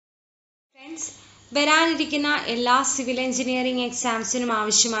Friends, വരാനിരിക്കുന്ന എല്ലാ civil engineering എക്സാംസിനും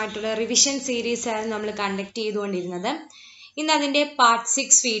ആവശ്യമായിട്ടുള്ള റിവിഷൻ സീരീസ് ആണ് നമ്മൾ കണ്ടക്ട് ചെയ്തുകൊണ്ടിരുന്നത്. ഇന്ന് അതിന്റെ പാർട്ട്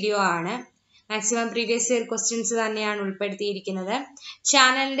 6 വീഡിയോ ആണ്. മാക്സിമം പ്രീവിയസ് ഇയർ ക്വസ്റ്റ്യൻസ് തന്നെയാണ് ഉൾപ്പെടുത്തിയിരിക്കുന്നത്.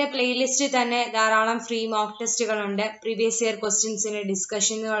 ചാനലിന്റെ പ്ലേലിസ്റ്റിൽ തന്നെ ധാരാളം ഫ്രീ മോക്ക് ടെസ്റ്റുകളുണ്ട്, പ്രീവിയസ് ഇയർ ക്വസ്റ്റ്യൻസിന്റെ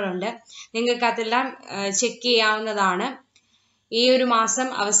ഡിസ്കഷനുകളുണ്ട്. നിങ്ങൾക്ക് അതെല്ലാം ചെക്ക് ചെയ്യാവുന്നതാണ്. ഈ ഒരു മാസം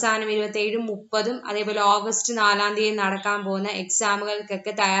അവസാനം 27ഉം 30ഉം അതേപോലെ ഓഗസ്റ്റ് 4-ാം തീയതി നടക്കാൻ പോകുന്ന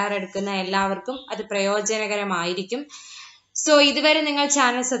എക്സാമുകൾക്കൊക്കെ തയ്യാറെടുക്കുന്ന എല്ലാവർക്കും അത് പ്രയോജനകരമായിരിക്കും. സോ ഇതുവരെ നിങ്ങൾ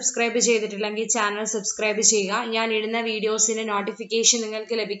ചാനൽ സബ്സ്ക്രൈബ് ചെയ്തിട്ടില്ലെങ്കിൽ ചാനൽ സബ്സ്ക്രൈബ് ചെയ്യുക. ഞാൻ ഇടുന്ന വീഡിയോസിന്റെ നോട്ടിഫിക്കേഷൻ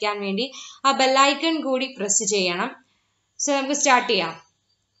നിങ്ങൾക്ക് ലഭിക്കാൻ വേണ്ടി ആ ബെല്ലൈക്കൺ കൂടി പ്രസ് ചെയ്യണം. സോ നമുക്ക് സ്റ്റാർട്ട് ചെയ്യാം.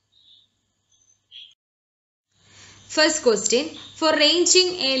 First question, four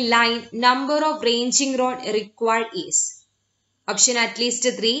ranging A line number of ranging road required is option at least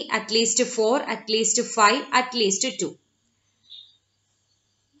 3, at least 4, at least 5, at least 2.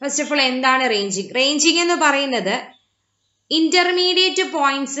 First of all എന്താണ് റേഞ്ചിങ്? റേഞ്ചിങ് എന്ന് പറയുന്നത് ഇന്റർമീഡിയറ്റ്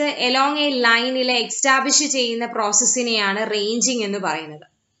പോയിന്റ്സ് എലോങ് എ ലൈനിലെ establish ചെയ്യുന്ന പ്രോസസ്സിനെയാണ് ranging എന്ന് പറയുന്നത്.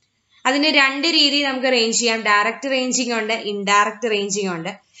 അതിന് രണ്ട് രീതിയിൽ നമുക്ക് റേഞ്ച് ചെയ്യാം. ഡയറക്റ്റ് റേഞ്ചിങ് ഉണ്ട്, ഇൻഡയറക്റ്റ് റേഞ്ചിങ്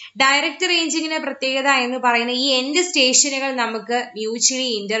ഉണ്ട്. ഡയറക്റ്റ് റേഞ്ചിങ്ങിന്റെ പ്രത്യേകത എന്ന് പറയുന്ന ഈ എൻഡ് സ്റ്റേഷനുകൾ നമുക്ക് മ്യൂച്വലി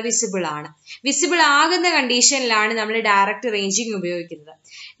ഇന്റർവിസിബിൾ ആണ്. വിസിബിൾ ആകുന്ന കണ്ടീഷനിലാണ് നമ്മൾ ഡയറക്റ്റ് റേഞ്ചിങ് ഉപയോഗിക്കുന്നത്.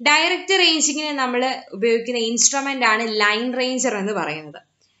 ഡയറക്റ്റ് റേഞ്ചിങ്ങിന് നമ്മൾ ഉപയോഗിക്കുന്ന ഇൻസ്ട്രുമെന്റ് ആണ് ലൈൻ റേഞ്ചർ എന്ന് പറയുന്നത്.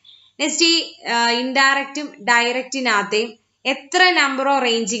 നെക്സ്റ്റ് ഈ ഇൻഡയറക്റ്റും ഡയറക്റ്റിനകത്തെയും എത്ര നമ്പർ ഓഫ്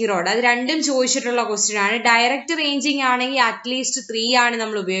റേഞ്ചിങ് റോഡ്, അത് രണ്ടും ചോദിച്ചിട്ടുള്ള ക്വസ്റ്റ്യൻ ആണ്. ഡയറക്റ്റ് റേഞ്ചിങ് ആണെങ്കിൽ അറ്റ്ലീസ്റ്റ് 3 ആണ്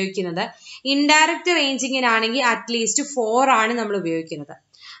നമ്മൾ ഉപയോഗിക്കുന്നത്. ഇൻഡയറക്റ്റ് റേഞ്ചിങ്ങിനാണെങ്കിൽ അറ്റ്ലീസ്റ്റ് 4 ആണ് നമ്മൾ ഉപയോഗിക്കുന്നത്.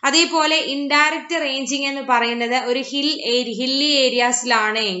 അതേപോലെ ഇൻഡയറക്റ്റ് റേഞ്ചിങ് എന്ന് പറയുന്നത് ഒരു ഹില്ലി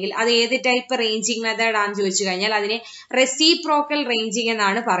ഏരിയാസിലാണ് എങ്കിൽ അത് ഏത് ടൈപ്പ് റേഞ്ചിങ് മെത്തേഡ് ആണെന്ന് ചോദിച്ചു കഴിഞ്ഞാൽ അതിനെ റെസിപ്രോക്കൽ റേഞ്ചിങ്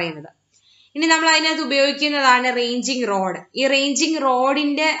എന്നാണ് പറയുന്നത്. ഇനി നമ്മൾ അതിനകത്ത് ഉപയോഗിക്കുന്നതാണ് റേഞ്ചിങ് റോഡ്. ഈ റേഞ്ചിങ്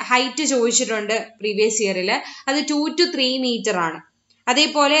റോഡിന്റെ ഹൈറ്റ് ചോദിച്ചിട്ടുണ്ട് പ്രീവിയസ് ഇയറിൽ, അത് 2 to 3 മീറ്റർ ആണ്.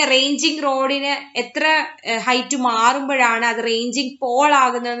 അതേപോലെ റേഞ്ചിങ് റോഡിന് എത്ര ഹൈറ്റ് മാറുമ്പോഴാണ് അത് റേഞ്ചിങ് പോൾ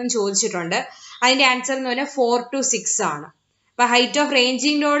ആകുന്നതെന്നും ചോദിച്ചിട്ടുണ്ട്. അതിന്റെ ആൻസർ എന്ന് പറഞ്ഞാൽ 4 to 6 ആണ്. അപ്പൊ height of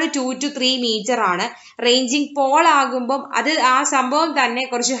ranging road 2 to 3 metre ആണ്. റേഞ്ചിങ് പോൾ ആകുമ്പം അത് ആ സംഭവം തന്നെ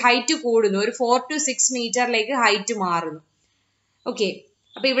കുറച്ച് ഹൈറ്റ് കൂടുന്നു, ഒരു 4 to 6 മീറ്ററിലേക്ക് ഹൈറ്റ് മാറുന്നു. ഓക്കെ,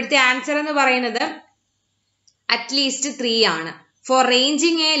 അപ്പൊ ഇവിടുത്തെ ആൻസർ എന്ന് പറയുന്നത് അറ്റ്ലീസ്റ്റ് 3 ആണ്. Four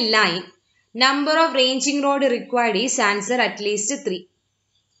ranging A line number of ranging road required is answer at least 3.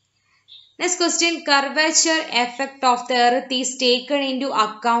 Next question, curvature effect of the earth is taken in to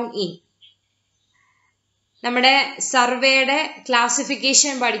account in. നമ്മുടെ സർവേയുടെ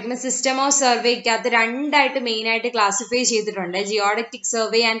ക്ലാസിഫിക്കേഷൻ പഠിക്കുമ്പോൾ system of സർവേക്കകത്ത് രണ്ടായിട്ട് main ആയിട്ട് classify ചെയ്തിട്ടുണ്ട്, ജിയോഡക്റ്റിക്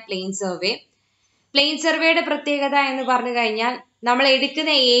survey and plain survey. Plain സർവേയുടെ പ്രത്യേകത എന്ന് പറഞ്ഞു കഴിഞ്ഞാൽ നമ്മൾ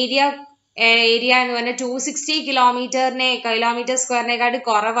എടുക്കുന്ന ഏരിയ എന്ന് പറഞ്ഞാൽ 260 കിലോമീറ്റർ സ്ക്വയറിനെക്കാട്ട്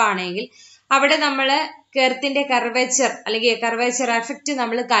കുറവാണെങ്കിൽ അവിടെ നമ്മൾ എർത്തിന്റെ കർവേച്ചർ അല്ലെങ്കിൽ കർവേച്ചർ എഫക്റ്റ്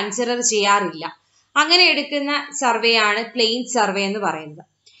നമ്മൾ കൺസിഡർ ചെയ്യാറില്ല. അങ്ങനെ എടുക്കുന്ന സർവേ ആണ് പ്ലെയിൻ സർവേ എന്ന് പറയുന്നത്.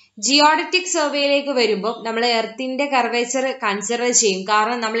 ജിയോഡക്റ്റിക് സർവേയിലേക്ക് വരുമ്പോൾ നമ്മൾ എർത്തിന്റെ കർവേച്ചർ കൺസിഡർ ചെയ്യും,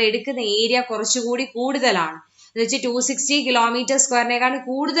 കാരണം നമ്മൾ എടുക്കുന്ന ഏരിയ കുറച്ചുകൂടി കൂടുതലാണ്. എന്ന് വെച്ചാൽ 260 കിലോമീറ്റർ സ്ക്വയറിനേക്കാൾ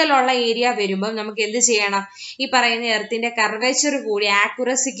കൂടുതലുള്ള ഏരിയ വരുമ്പോൾ നമുക്ക് എന്ത് ചെയ്യണം? ഈ പറയുന്ന എർത്തിന്റെ കർവേച്ചർ കൂടി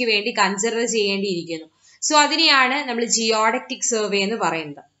ആക്യുറസിക്ക് വേണ്ടി കൺസിഡർ ചെയ്യേണ്ടിയിരിക്കുന്നു. സോ അതിനെയാണ് നമ്മൾ ജിയോഡക്റ്റിക് സർവേ എന്ന്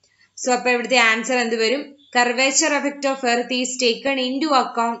പറയുന്നത്. സോ അപ്പൊ ഇവിടുത്തെ ആൻസർ എന്ത് വരും? Curvature effect of earth is taken in to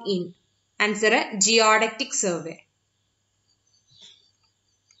account in. Answer ജിയോഡക്റ്റിക് survey.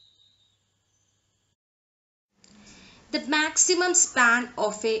 The maximum span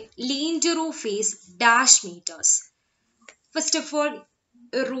of a leaned roof is dash meters. First of all,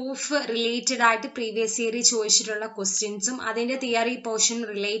 roof related ആയിട്ട് previous year ചോദിച്ചിട്ടുള്ള ക്വസ്റ്റ്യൻസും അതിന്റെ theory portion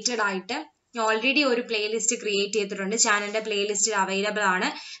related ആയിട്ട് already ഒരു playlist create ചെയ്തിട്ടുണ്ട്. ചാനലിന്റെ പ്ലേലിസ്റ്റിൽ available ആണ്,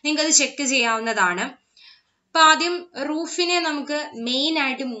 നിങ്ങൾക്ക് അത് ചെക്ക് ചെയ്യാവുന്നതാണ്. അപ്പൊ ആദ്യം റൂഫിനെ നമുക്ക് മെയിൻ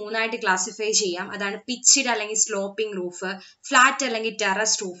ആയിട്ട് 3 ആയിട്ട് ക്ലാസിഫൈ ചെയ്യാം. അതാണ് പിച്ച്ഡ് അല്ലെങ്കിൽ സ്ലോപ്പിംഗ് റൂഫ്, ഫ്ലാറ്റ് അല്ലെങ്കിൽ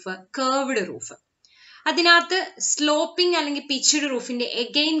ടെറസ് റൂഫ്, കർവ്ഡ് റൂഫ്. അതിനകത്ത് സ്ലോപ്പിംഗ് അല്ലെങ്കിൽ പിച്ച്ഡ് റൂഫിന്റെ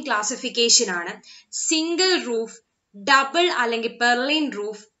എഗെയിൻ ക്ലാസിഫിക്കേഷൻ ആണ് സിംഗിൾ റൂഫ്, ഡബിൾ അല്ലെങ്കിൽ പെർലിൻ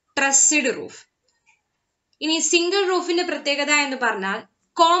റൂഫ്, ട്രസ്ഡ് റൂഫ്. ഇനി സിംഗിൾ റൂഫിന്റെ പ്രത്യേകത എന്ന് പറഞ്ഞാൽ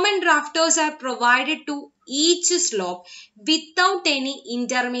common rafters are provided to each slope without any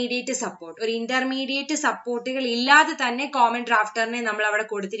intermediate support. ഒരു ഇന്റർമീഡിയറ്റ് സപ്പോർട്ടുകൾ ഇല്ലാതെ തന്നെ കോമൺ റാഫ്റ്ററിനെ നമ്മൾ അവിടെ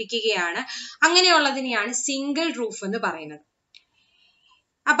കൊടുത്തിരിക്കുകയാണ്. അങ്ങനെയുള്ളതിനെയാണ് സിംഗിൾ റൂഫ് എന്ന് പറയുന്നത്.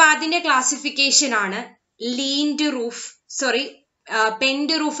 അപ്പൊ അതിന്റെ ക്ലാസിഫിക്കേഷൻ ആണ് ലീൻഡ് റൂഫ്,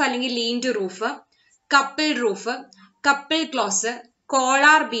 പെൻഡ് റൂഫ് അല്ലെങ്കിൽ leaned roof, couple roof, couple close,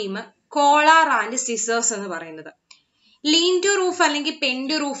 collar beam, Kolar and scissors എന്ന് പറയുന്നത്. ലീൻഡ് റൂഫ് അല്ലെങ്കിൽ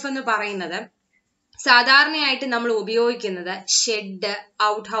പെൻഡ് റൂഫ് എന്ന് പറയുന്നത് സാധാരണയായിട്ട് നമ്മൾ ഉപയോഗിക്കുന്നത് ഷെഡ്,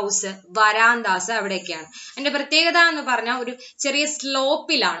 ഔട്ട് ഹൗസ്, വരാന്താസ് അവിടെയൊക്കെയാണ്. അതിന്റെ പ്രത്യേകത എന്ന് പറഞ്ഞാൽ ഒരു ചെറിയ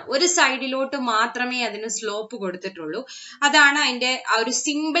സ്ലോപ്പിലാണ്, ഒരു സൈഡിലോട്ട് മാത്രമേ അതിന് സ്ലോപ്പ് കൊടുത്തിട്ടുള്ളൂ. അതാണ് അതിന്റെ ഒരു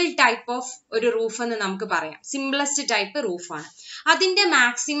സിമ്പിൾ ടൈപ്പ് ഓഫ് ഒരു റൂഫ് എന്ന് നമുക്ക് പറയാം. Simplest type റൂഫാണ്. അതിന്റെ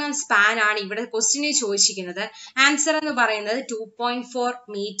മാക്സിമം സ്പാൻ ആണ് ഇവിടെ ക്വസ്റ്റ്യനിൽ ചോദിച്ചിരിക്കുന്നത്. ആൻസർ എന്ന് പറയുന്നത് 2.4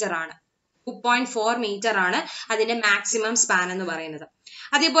 മീറ്റർ ആണ്. 2.4 മീറ്റർ ആണ് അതിന്റെ മാക്സിമം സ്പാൻ എന്ന് പറയുന്നത്.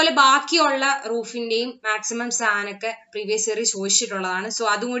 അതേപോലെ ബാക്കിയുള്ള റൂഫിന്റെയും മാക്സിമം സ്പാൻ ഒക്കെ പ്രീവിയസ് ഇയറിൽ ചോദിച്ചിട്ടുള്ളതാണ്. സോ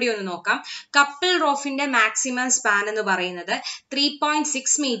അതും കൂടി ഒന്ന് നോക്കാം. കപ്പിൾ റൂഫിന്റെ മാക്സിമം സ്പാൻ എന്ന് പറയുന്നത്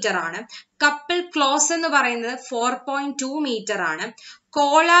 3.6 മീറ്റർ ആണ്. കപ്പിൾ ക്ലോസ് എന്ന് പറയുന്നത് 4.2 മീറ്റർ ആണ്.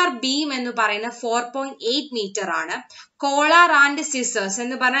 കോളാർ ബീം എന്ന് പറയുന്നത് 4.8 മീറ്റർ ആണ്. കോളാർ ആൻഡ് സിസേഴ്സ്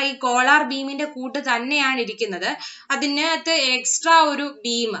എന്ന് പറഞ്ഞാൽ ഈ കോളാർ ബീമിന്റെ കൂട്ട് തന്നെയാണ് ഇരിക്കുന്നത്. അതിനകത്ത് എക്സ്ട്രാ ഒരു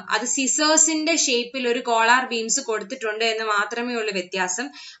ബീം, അത് സിസേഴ്സിന്റെ ഷേപ്പിൽ ഒരു കോളാർ ബീംസ് കൊടുത്തിട്ടുണ്ട് എന്ന് മാത്രമേ ഉള്ളൂ വ്യത്യാസം.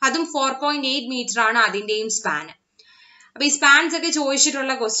 അതും 4.8 മീറ്റർ ആണ് അതിന്റെയും സ്പാൻ. അപ്പൊ ഈ സ്പാൻസ് ഒക്കെ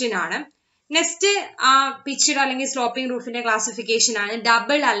ചോദിച്ചിട്ടുള്ള ക്വസ്റ്റ്യൻ ആണ്. നെക്സ്റ്റ് പിച്ച്ഡ് അല്ലെങ്കിൽ സ്ലോപ്പിംഗ് റൂഫിന്റെ ക്ലാസിഫിക്കേഷൻ ആണ്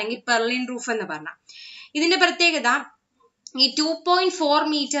ഡബിൾ അല്ലെങ്കിൽ പെർലിൻ റൂഫ് എന്ന് പറഞ്ഞ. ഇതിന്റെ പ്രത്യേകത ഈ 2.4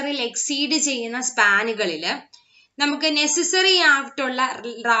 മീറ്ററിൽ എക്സീഡ് ചെയ്യുന്ന സ്പാനുകളില് നമുക്ക് നെസസറി ആയിട്ടുള്ള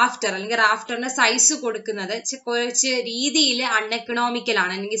റാഫ്റ്റർ അല്ലെങ്കിൽ റാഫ്റ്ററിന്റെ സൈസ് കൊടുക്കുന്നത് കുറച്ച് രീതിയിൽ അൺഎക്കണോമിക്കൽ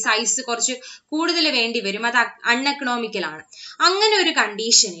ആണ്, അല്ലെങ്കിൽ സൈസ് കുറച്ച് കൂടുതൽ വേണ്ടി വരും, അത് അൺഎക്കണോമിക്കൽ ആണ്. അങ്ങനെ ഒരു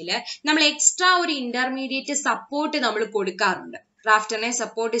കണ്ടീഷനിൽ നമ്മൾ എക്സ്ട്രാ ഒരു ഇന്റർമീഡിയറ്റ് സപ്പോർട്ട് നമ്മൾ കൊടുക്കാറുണ്ട്. റാഫ്റ്ററിനെ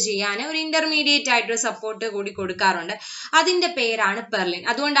സപ്പോർട്ട് ചെയ്യാൻ ഒരു ഇന്റർമീഡിയറ്റ് ആയിട്ടൊരു സപ്പോർട്ട് കൂടി കൊടുക്കാറുണ്ട്. അതിന്റെ പേരാണ് പെർലിൻ.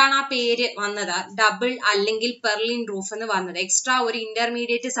 അതുകൊണ്ടാണ് ആ പേര് വന്നത്, ഡബിൾ അല്ലെങ്കിൽ പെർലിൻ റൂഫ് എന്ന് വന്നത്. എക്സ്ട്രാ ഒരു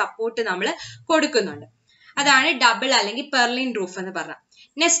ഇന്റർമീഡിയറ്റ് സപ്പോർട്ട് നമ്മൾ കൊടുക്കുന്നുണ്ട്. അതാണ് ഡബിൾ അല്ലെങ്കിൽ പെർലിൻ റൂഫ് എന്ന് പറഞ്ഞ.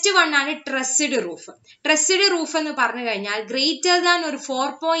 നെക്സ്റ്റ് വൺ ആണ് ട്രസ്ഡ് റൂഫ്. ട്രസ്ഡ് റൂഫ് എന്ന് പറഞ്ഞു കഴിഞ്ഞാൽ ഗ്രേറ്റർ ദാൻ ഒരു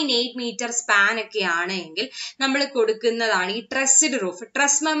 4.8 മീറ്റർ സ്പാൻ ഒക്കെ ആണെങ്കിൽ നമ്മൾ കൊടുക്കുന്നതാണ് ഈ ട്രസ്ഡ് റൂഫ്.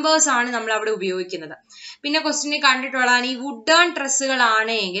 ട്രസ് മെമ്പേഴ്സ് ആണ് നമ്മൾ അവിടെ ഉപയോഗിക്കുന്നത്. പിന്നെ ക്വസ്റ്റ്യനിൽ കണ്ടിട്ടുള്ളതാണ് ഈ വുഡേൺ ട്രസ്സുകൾ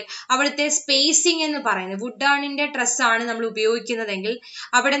ആണെങ്കിൽ അവിടുത്തെ സ്പേസിംഗ് എന്ന് പറയുന്നത്, വുഡേണിന്റെ ട്രസ് ആണ് നമ്മൾ ഉപയോഗിക്കുന്നതെങ്കിൽ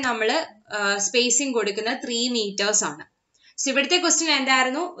അവിടെ നമ്മൾ സ്പേസിംഗ് കൊടുക്കുന്നത് 3 മീറ്റേഴ്സ് ആണ്. സോ ഇവിടുത്തെ ക്വസ്റ്റ്യൻ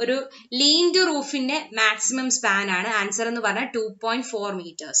എന്തായിരുന്നു? ഒരു ലീൻഡ് റൂഫിന്റെ മാക്സിമം സ്പാൻ ആണ്. ആൻസർ എന്ന് പറഞ്ഞാൽ 2.4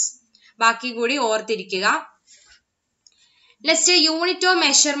 മീറ്റേഴ്സ്. ബാക്കി കൂടി ഓർത്തിരിക്കുക. Next unit of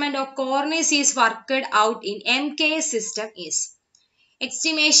measurement of cornice is worked out in MKS system is.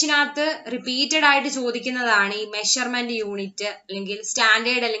 എസ്റ്റിമേഷനകത്ത് repeated ആയിട്ട് ചോദിക്കുന്നതാണ് ഈ മെഷർമെന്റ് യൂണിറ്റ് അല്ലെങ്കിൽ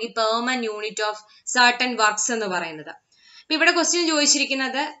സ്റ്റാൻഡേർഡ് അല്ലെങ്കിൽ permanent unit of certain works എന്ന് പറയുന്നത്. അപ്പൊ ഇവിടെ ക്വസ്റ്റ്യൻ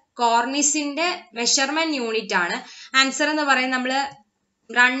ചോദിച്ചിരിക്കുന്നത് കോർണിസിന്റെ മെഷർമെന്റ് യൂണിറ്റ് ആണ്. ആൻസർ എന്ന് പറയുന്നത് നമ്മൾ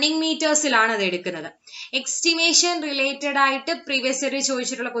റണ്ണിങ് മീറ്റേഴ്സിലാണ് അത് എടുക്കുന്നത്. എസ്റ്റിമേഷൻ റിലേറ്റഡ് ആയിട്ട് പ്രീവിയസ് ഇയറിൽ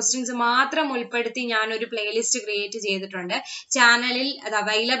ചോദിച്ചിട്ടുള്ള ക്വസ്റ്റ്യൻസ് മാത്രം ഉൾപ്പെടുത്തി ഞാൻ ഒരു പ്ലേലിസ്റ്റ് ക്രിയേറ്റ് ചെയ്തിട്ടുണ്ട്. ചാനലിൽ അത്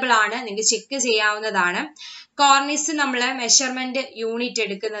അവൈലബിൾ ആണ്, നിങ്ങൾക്ക് ചെക്ക് ചെയ്യാവുന്നതാണ്. കോർണിസ് നമ്മൾ മെഷർമെന്റ് യൂണിറ്റ്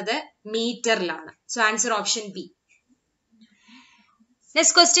എടുക്കുന്നത് മീറ്ററിലാണ്. So answer option B.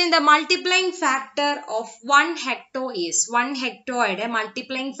 Next question, the multiplying factor of 1 hecto is. 1 hectoയുടെ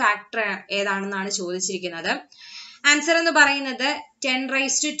multiplying factor ഏതാണെന്നാണ് ചോദിച്ചിരിക്കുന്നത്. ആൻസർ എന്ന് പറയുന്നത്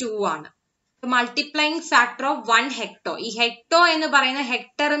 10⁻²ആണ്. Multiplying factor of 1 hecto. ഈ ഹെക്ടോ എന്ന് പറയുന്ന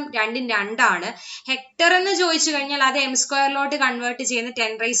ഹെക്ടറും രണ്ടും രണ്ടാണ്. ഹെക്ടർ എന്ന് ചോദിച്ചു കഴിഞ്ഞാൽ അത് m² കൺവേർട്ട് ചെയ്യുന്ന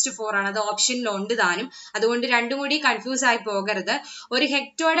 10⁻⁴ ആണ്. അത് ഓപ്ഷനിൽ ഉണ്ട് താനും. അതുകൊണ്ട് രണ്ടും കൂടി കൺഫ്യൂസ് ആയി പോകരുത്. ഒരു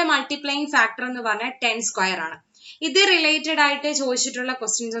ഹെക്ടോയുടെ മൾട്ടിപ്ലൈങ് ഫാക്ടർ എന്ന് പറഞ്ഞാൽ 10² ആണ്. ഇത് റിലേറ്റഡ് ആയിട്ട് ചോദിച്ചിട്ടുള്ള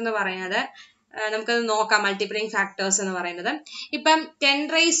ക്വസ്റ്റ്യൻസ് എന്ന് പറയുന്നത് നമുക്കത് നോക്കാം. മൾട്ടിപ്ലൈങ് ഫാക്ടേഴ്സ് എന്ന് പറയുന്നത് ഇപ്പം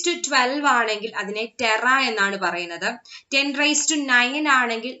 10⁻12 ആണെങ്കിൽ അതിനെ ടെറ എന്നാണ് പറയുന്നത്. 10⁻9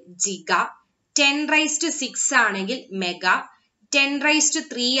 ആണെങ്കിൽ ജിഗ, 10⁻6 ആണെങ്കിൽ മെഗാ,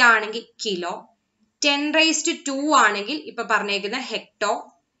 10⁻3 ആണെങ്കിൽ കിലോ, 10⁻2 ആണെങ്കിൽ ഇപ്പൊ പറഞ്ഞേക്കുന്ന ഹെക്ടോ,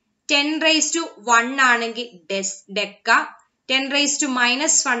 10⁻1 ആണെങ്കിൽ ഡെക്ക,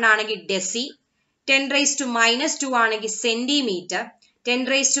 10⁻−1 ആണെങ്കിൽ ഡെസി, 10⁻−2 ആണെങ്കിൽ സെന്റിമീറ്റർ,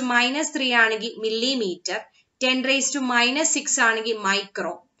 10⁻−3 ആണെങ്കിൽ മില്ലിമീറ്റർ, 10⁻−6 ആണെങ്കിൽ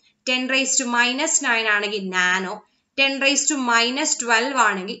മൈക്രോ, 10⁻−9 ആണെങ്കിൽ നാനോ, 10⁻−12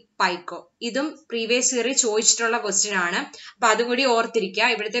 ആണെങ്കിൽ പൈക്കോ. ഇതും പ്രീവിയസ് ഇയറിൽ ചോദിച്ചിട്ടുള്ള ക്വസ്റ്റ്യൻ ആണ്. അപ്പൊ അതും കൂടി ഓർത്തിരിക്കുക.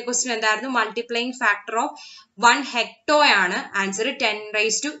 ഇവിടുത്തെ ക്വസ്റ്റ്യൻ എന്തായിരുന്നു? മൾട്ടിപ്ലൈങ് ഫാക്ടർ ഓഫ് 1 ഹെക്ടോ ആണ്. ആൻസർ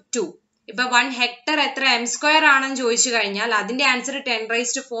 10⁻². ഇപ്പൊ 1 ഹെക്ടർ എത്ര m² ആണെന്ന് ചോദിച്ചു കഴിഞ്ഞാൽ അതിന്റെ ആൻസർ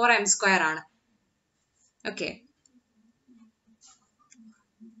 10⁻4 m² ആണ്. Okay.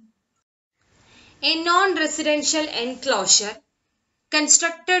 A non-residential enclosure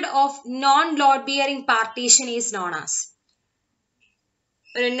constructed of non-load-bearing partition is known as.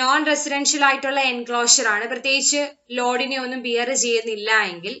 ഒരു നോൺ റെസിഡൻഷ്യൽ ആയിട്ടുള്ള എൻക്ലോഷർ ആണ്, പ്രത്യേകിച്ച് ലോഡിനെ ഒന്നും ബിയർ ചെയ്യുന്നില്ല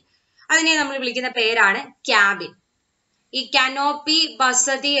എങ്കിൽ അതിനെ നമ്മൾ വിളിക്കുന്ന പേരാണ് ക്യാബിൻ. ഈ കനോപ്പി,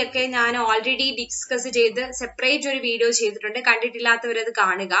 ബസതി ഒക്കെ ഞാൻ ഓൾറെഡി ഡിസ്കസ് ചെയ്ത് സെപ്പറേറ്റ് ഒരു വീഡിയോ ചെയ്തിട്ടുണ്ട്. കണ്ടിട്ടില്ലാത്തവരത്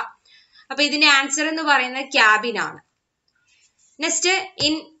കാണുക. അപ്പൊ ഇതിന്റെ ആൻസർ എന്ന് പറയുന്നത് ക്യാബിൻ ആണ്. Next,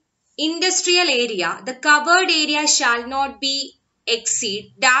 in industrial area the covered area shall not be exceed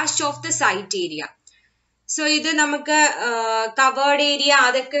dash of the site area. So ഇത് നമുക്ക് കവേർഡ് ഏരിയ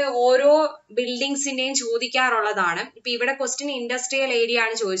അതൊക്കെ ഓരോ ബിൽഡിങ്സിന്റെയും ചോദിക്കാറുള്ളതാണ്. ഇപ്പൊ ഇവിടെ ക്വസ്റ്റ്യൻ ഇൻഡസ്ട്രിയൽ ഏരിയ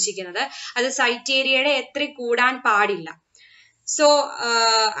ആണ് ചോദിച്ചിരിക്കുന്നത്. അത് സൈറ്റ് ഏരിയയുടെ എത്ര കൂടാൻ പാടില്ല. സോ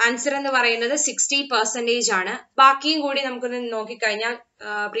ആൻസർ എന്ന് പറയുന്നത് 60% ആണ്. ബാക്കിയും കൂടി നമുക്കൊന്ന് നോക്കിക്കഴിഞ്ഞാൽ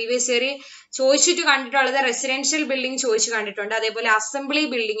പ്രീവിയസ് ഇയർ ചോദിച്ചിട്ട് കണ്ടിട്ടുള്ളത് റെസിഡൻഷ്യൽ ബിൽഡിംഗ് ചോദിച്ചു കണ്ടിട്ടുണ്ട്, അതേപോലെ അസംബ്ലി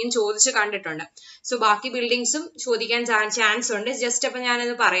ബിൽഡിംഗും ചോദിച്ചു കണ്ടിട്ടുണ്ട്. സോ ബാക്കി ബിൽഡിങ്സും ചോദിക്കാൻ ചാൻസ് ഉണ്ട്. ജസ്റ്റ് അപ്പൊ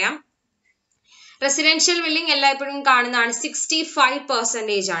ഞാനത് പറയാം. റെസിഡൻഷ്യൽ ബിൽഡിംഗ് എല്ലായ്പ്പോഴും കാണുന്നതാണ്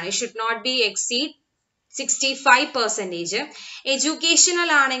 65% ആണ്. It should not be exceed 65%. Educational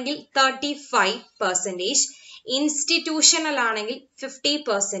ആണെങ്കിൽ 35%, ഇൻസ്റ്റിറ്റ്യൂഷണൽ ആണെങ്കിൽ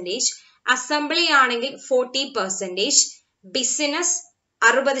 50%, അസംബ്ലി ആണെങ്കിൽ 40%, ബിസിനസ്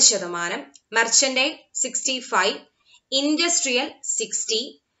 60%, മെർച്ചന്റൈൽ 65%, ഇൻഡസ്ട്രിയൽ 60%,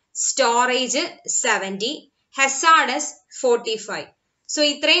 സ്റ്റോറേജ് 70%, ഹെസാഡസ് 45%. സോ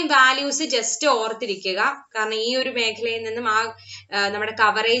ഇത്രയും വാല്യൂസ് ജസ്റ്റ് ഓർത്തിരിക്കുക. കാരണം ഈ ഒരു മേഖലയിൽ നിന്നും നമ്മുടെ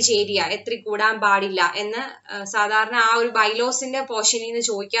കവറേജ് ഏരിയ എത്ര കൂടാൻ പാടില്ല എന്ന് സാധാരണ ആ ഒരു ബൈലോസിന്റെ പോർഷനിൽ നിന്ന്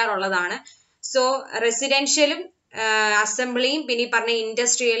ചോദിക്കാറുള്ളതാണ്. സോ റെസിഡൻഷ്യലും അസംബ്ലിയും പിന്നെ ഈ പറഞ്ഞ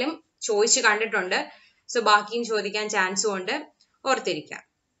ഇൻഡസ്ട്രിയലും ചോദിച്ചു കണ്ടിട്ടുണ്ട്. സോ ബാക്കിയും ചോദിക്കാൻ ചാൻസും ഉണ്ട്, ഓർത്തിരിക്കാം.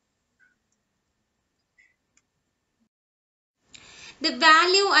 The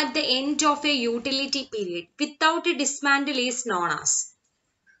value at the end of a utility period without a dismantle is known as.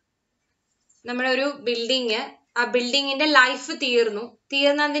 നമ്മുടെ ഒരു ബിൽഡിങ്, ആ ബിൽഡിങ്ങിന്റെ ലൈഫ്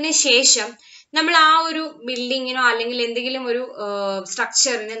തീർന്നതിന് ശേഷം നമ്മൾ ആ ഒരു ബിൽഡിങ്ങിനോ അല്ലെങ്കിൽ എന്തെങ്കിലും ഒരു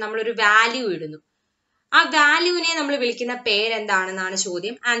സ്ട്രക്ചറിന് നമ്മളൊരു വാല്യൂ ഇടുന്നു. ആ വാല്യൂവിനെ നമ്മൾ വിളിക്കുന്ന പേരെന്താണെന്നാണ്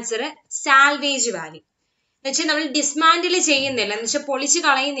ചോദ്യം. Answer salvage value. എന്നുവെച്ചാൽ നമ്മൾ ഡിസ്മാൻഡിൽ ചെയ്യുന്നില്ല, എന്ന് വെച്ചാൽ പൊളിച്ചു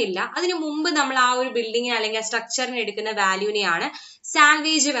കളയുന്നില്ല. അതിനു മുമ്പ് നമ്മൾ ആ ഒരു ബിൽഡിങ്ങിന് അല്ലെങ്കിൽ ആ സ്ട്രക്ചറിന് എടുക്കുന്ന വാല്യൂവിനെയാണ്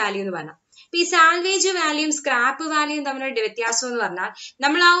സാൽവേജ് വാല്യൂ എന്ന് പറഞ്ഞാൽ. ഈ സാൽവേജ് വാല്യൂയും സ്ക്രാപ്പ് വാല്യൂയും തമ്മിലുള്ള വ്യത്യാസം എന്ന് പറഞ്ഞാൽ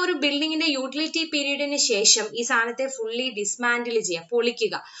നമ്മൾ ആ ഒരു ബിൽഡിങ്ങിന്റെ യൂട്ടിലിറ്റി പീരീഡിന് ശേഷം ഈ സാധനത്തെ ഫുള്ളി ഡിസ്മാൻഡിൽ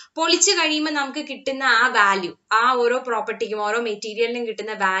ചെയ്യുക, പൊളിച്ചു കഴിയുമ്പോൾ നമുക്ക് കിട്ടുന്ന ആ വാല്യൂ, ആ ഓരോ പ്രോപ്പർട്ടിക്കും ഓരോ മെറ്റീരിയലിനും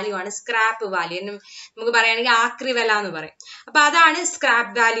കിട്ടുന്ന വാല്യൂ ആണ് സ്ക്രാപ്പ് വാല്യൂ. നമുക്ക് പറയുകയാണെങ്കിൽ ആക്രി വില എന്ന് പറയും. അപ്പൊ അതാണ്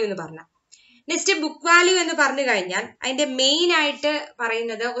സ്ക്രാപ്പ് വാല്യൂ എന്ന് പറഞ്ഞാൽ. നെക്സ്റ്റ്, ബുക്ക് വാല്യൂ എന്ന് പറഞ്ഞു കഴിഞ്ഞാൽ അതിന്റെ മെയിൻ ആയിട്ട്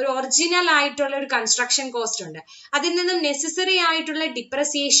പറയുന്നത് ഒരു ഒറിജിനൽ ആയിട്ടുള്ള ഒരു കൺസ്ട്രക്ഷൻ കോസ്റ്റ് ഉണ്ട്. അതിൽ നിന്നും നെസസറി ആയിട്ടുള്ള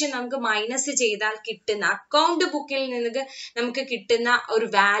ഡിപ്രസിയേഷൻ നമുക്ക് മൈനസ് ചെയ്താൽ കിട്ടുന്ന അക്കൗണ്ട് ബുക്കിൽ നിന്ന് നമുക്ക് കിട്ടുന്ന ഒരു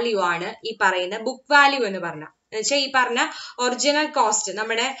വാല്യൂ ആണ് ഈ പറയുന്ന ബുക്ക് വാല്യൂ എന്ന് പറഞ്ഞാൽ. എന്നുവെച്ചാൽ ഈ പറഞ്ഞ ഒറിജിനൽ കോസ്റ്റ്,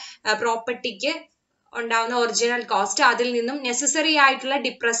 നമ്മുടെ പ്രോപ്പർട്ടിക്ക് ഉണ്ടാവുന്ന ഒറിജിനൽ കോസ്റ്റ്, അതിൽ നിന്നും നെസസറി ആയിട്ടുള്ള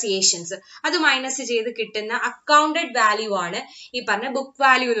ഡിപ്രസിയേഷൻസ് അത് മൈനസ് ചെയ്ത് കിട്ടുന്ന അക്കൗണ്ടഡ് വാല്യൂ ആണ് ഈ പറഞ്ഞ ബുക്ക്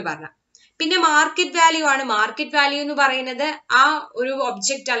വാല്യൂ എന്ന് പറഞ്ഞാൽ. പിന്നെ മാർക്കറ്റ് വാല്യൂ ആണ്. മാർക്കറ്റ് വാല്യൂ എന്ന് പറയുന്നത് ആ ഒരു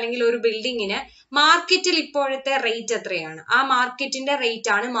ഒബ്ജക്റ്റ് അല്ലെങ്കിൽ ഒരു ബിൽഡിങ്ങിന് മാർക്കറ്റിൽ ഇപ്പോഴത്തെ റേറ്റ് എത്രയാണ്, ആ മാർക്കറ്റിന്റെ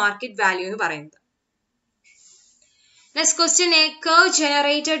റേറ്റ് ആണ് മാർക്കറ്റ് വാല്യൂ എന്ന് പറയുന്നത്. Next question, a curve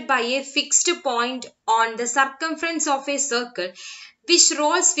generated by a fixed point on the circumference of a circle which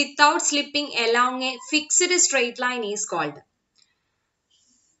rolls without slipping along a fixed straight line is called.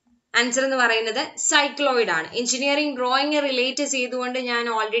 Answer എന്ന് പറയുന്നത് cycloid ആണ്. Engineering drawing relate ചെയ്തുകൊണ്ട് ഞാൻ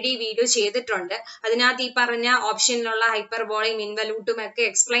already video ചെയ്തിട്ടുണ്ട്. അതിനകത്ത് ഈ പറഞ്ഞ ഓപ്ഷനിലുള്ള ഹൈപ്പർബോളയും ഇൻവലൂട്ടും ഒക്കെ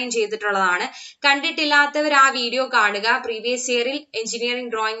എക്സ്പ്ലെയിൻ ചെയ്തിട്ടുള്ളതാണ്. കണ്ടിട്ടില്ലാത്തവർ ആ വീഡിയോ കാണുക. പ്രീവിയസ് ഇയറിൽ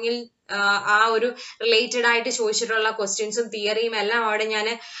എഞ്ചിനീയറിംഗ് ഡ്രോയിങ്ങിൽ ആ ഒരു റിലേറ്റഡ് ആയിട്ട് ചോദിച്ചിട്ടുള്ള ക്വസ്റ്റ്യൻസും തിയറിയും എല്ലാം അവിടെ ഞാൻ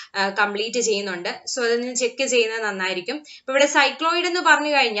കംപ്ലീറ്റ് ചെയ്യുന്നുണ്ട്. സോ അതൊന്ന് ചെക്ക് ചെയ്യുന്നത് നന്നായിരിക്കും. ഇപ്പൊ ഇവിടെ സൈക്ലോയിഡ് എന്ന്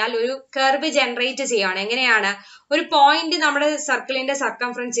പറഞ്ഞു കഴിഞ്ഞാൽ ഒരു കർവ് ജനറേറ്റ് ചെയ്യുകയാണ്. എങ്ങനെയാണ്? ഒരു പോയിന്റ് നമ്മുടെ സർക്കിളിന്റെ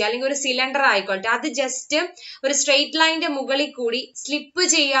സർക്കംഫറൻസ് അല്ലെങ്കിൽ ഒരു സിലിണ്ടർ ആയിക്കോട്ടെ, അത് ജസ്റ്റ് ഒരു സ്ട്രെയിറ്റ് ലൈനിന്റെ മുകളിൽ കൂടി സ്ലിപ്പ്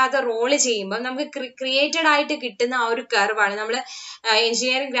ചെയ്യാതെ റോള് ചെയ്യുമ്പോൾ നമുക്ക് ക്രിയേറ്റഡ് ആയിട്ട് കിട്ടുന്ന ആ ഒരു കർവാണ് നമ്മൾ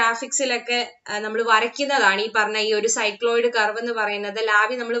എഞ്ചിനീയറിംഗ് ഗ്രാഫിക്സിലൊക്കെ നമ്മൾ വരയ്ക്കുന്നതാണ്. ഈ പറഞ്ഞ ഈ ഒരു സൈക്ലോയിഡ് കർവ് എന്ന് പറയുന്നത്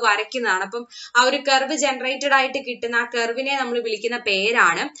ലാബിൽ നമ്മൾ വരയ്ക്കുന്നതാണ്. അപ്പം ആ ഒരു കർവ് ജനറേറ്റഡ് ആയിട്ട് കിട്ടുന്ന ആ കർവിനെ നമ്മൾ വിളിക്കുന്ന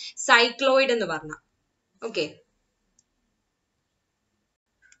പേരാണ് സൈക്ലോയിഡ് എന്ന് പറഞ്ഞ. ഓക്കെ,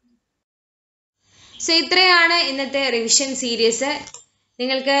 സോ ഇത്രയാണ് ഇന്നത്തെ റിവിഷൻ സീരീസ്.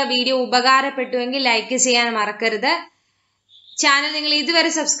 നിങ്ങൾക്ക് വീഡിയോ ഉപകാരപ്പെട്ടുവെങ്കിൽ ലൈക്ക് ചെയ്യാൻ മറക്കരുത്. ചാനൽ നിങ്ങൾ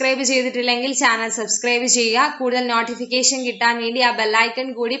ഇതുവരെ സബ്സ്ക്രൈബ് ചെയ്തിട്ടില്ലെങ്കിൽ ചാനൽ സബ്സ്ക്രൈബ് ചെയ്യുക. കൂടുതൽ നോട്ടിഫിക്കേഷൻ കിട്ടാൻ വേണ്ടി ആ ബെല്ലൈക്കൺ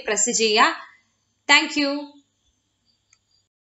കൂടി പ്രസ് ചെയ്യുക. Thank you.